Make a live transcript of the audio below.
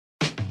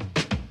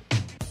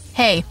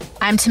Hey,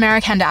 I'm Tamara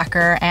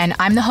Kandaker, and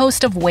I'm the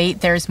host of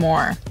Wait, There's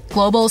More,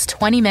 Global's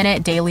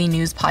 20-minute daily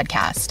news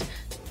podcast.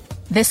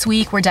 This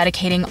week, we're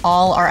dedicating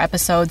all our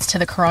episodes to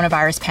the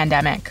coronavirus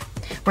pandemic.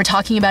 We're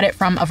talking about it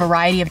from a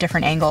variety of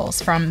different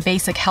angles, from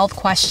basic health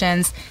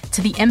questions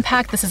to the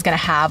impact this is going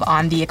to have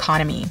on the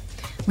economy.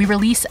 We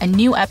release a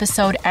new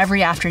episode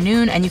every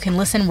afternoon, and you can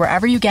listen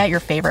wherever you get your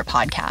favorite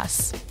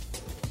podcasts.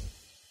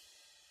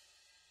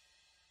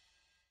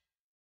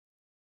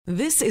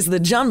 This is the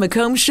John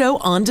McComb Show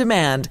on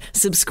demand.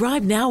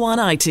 Subscribe now on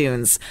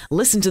iTunes.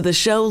 Listen to the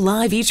show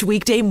live each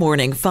weekday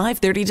morning,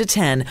 5:30 to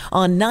 10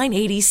 on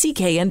 980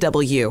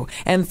 CKNW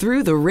and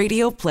through the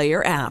Radio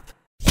Player app.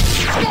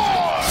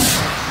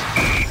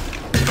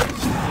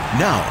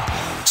 Now,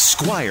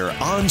 Squire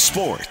on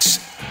Sports.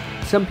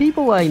 Some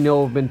people I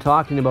know have been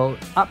talking about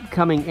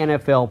upcoming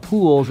NFL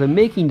pools and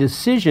making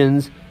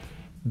decisions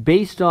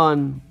based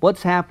on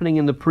what's happening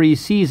in the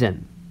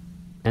preseason.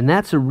 And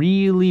that's a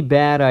really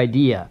bad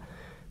idea,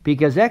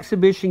 because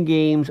exhibition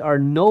games are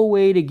no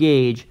way to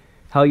gauge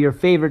how your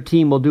favorite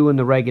team will do in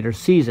the regular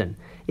season.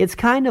 It's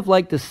kind of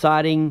like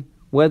deciding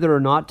whether or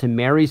not to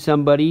marry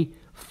somebody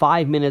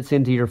 5 minutes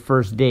into your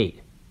first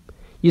date.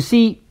 You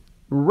see,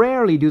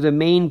 rarely do the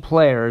main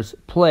players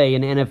play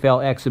in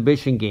NFL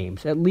exhibition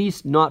games. At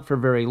least not for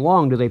very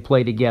long do they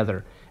play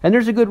together. And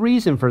there's a good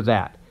reason for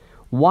that.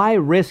 Why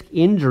risk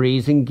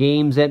injuries in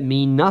games that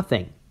mean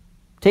nothing?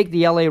 Take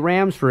the LA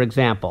Rams, for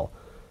example.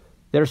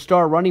 Their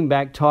star running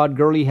back Todd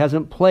Gurley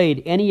hasn't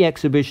played any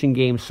exhibition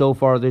games so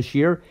far this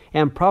year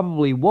and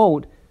probably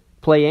won't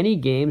play any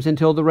games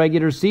until the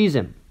regular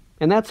season.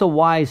 And that's a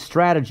wise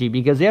strategy,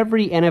 because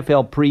every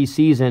NFL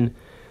preseason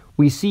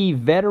we see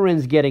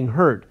veterans getting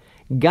hurt.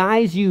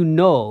 Guys you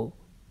know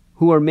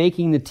who are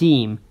making the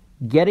team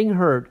getting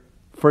hurt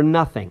for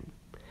nothing.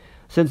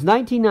 Since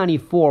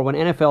 1994, when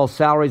NFL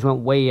salaries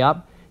went way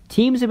up,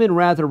 teams have been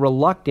rather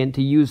reluctant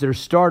to use their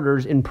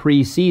starters in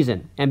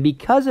preseason. And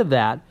because of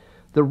that,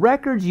 the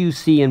records you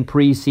see in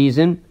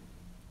preseason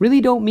really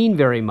don't mean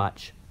very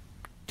much.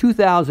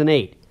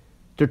 2008,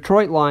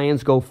 Detroit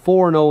Lions go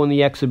 4-0 in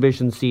the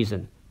exhibition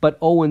season, but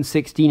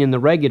 0-16 in the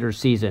regular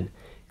season.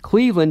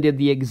 Cleveland did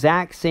the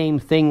exact same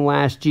thing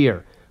last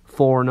year,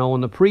 4-0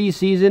 in the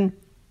preseason,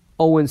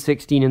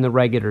 0-16 in the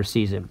regular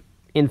season.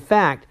 In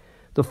fact,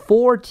 the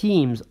four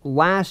teams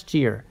last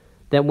year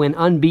that went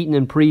unbeaten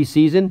in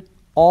preseason,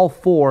 all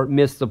four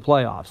missed the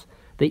playoffs.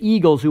 The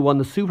Eagles, who won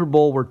the Super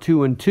Bowl, were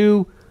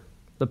 2-2.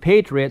 The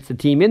Patriots, the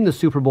team in the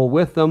Super Bowl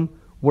with them,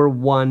 were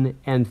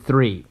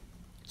 1-3.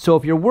 So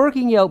if you're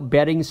working out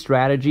betting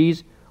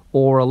strategies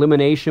or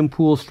elimination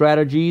pool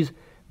strategies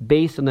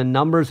based on the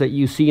numbers that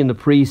you see in the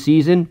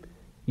preseason,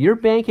 your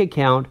bank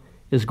account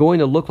is going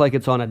to look like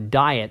it's on a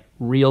diet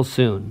real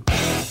soon.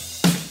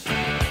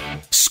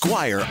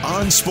 Squire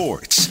on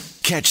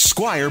Sports. Catch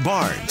Squire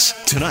Barnes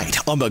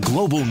tonight on the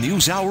Global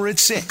News Hour at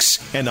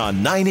 6 and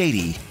on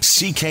 980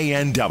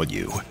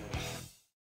 CKNW.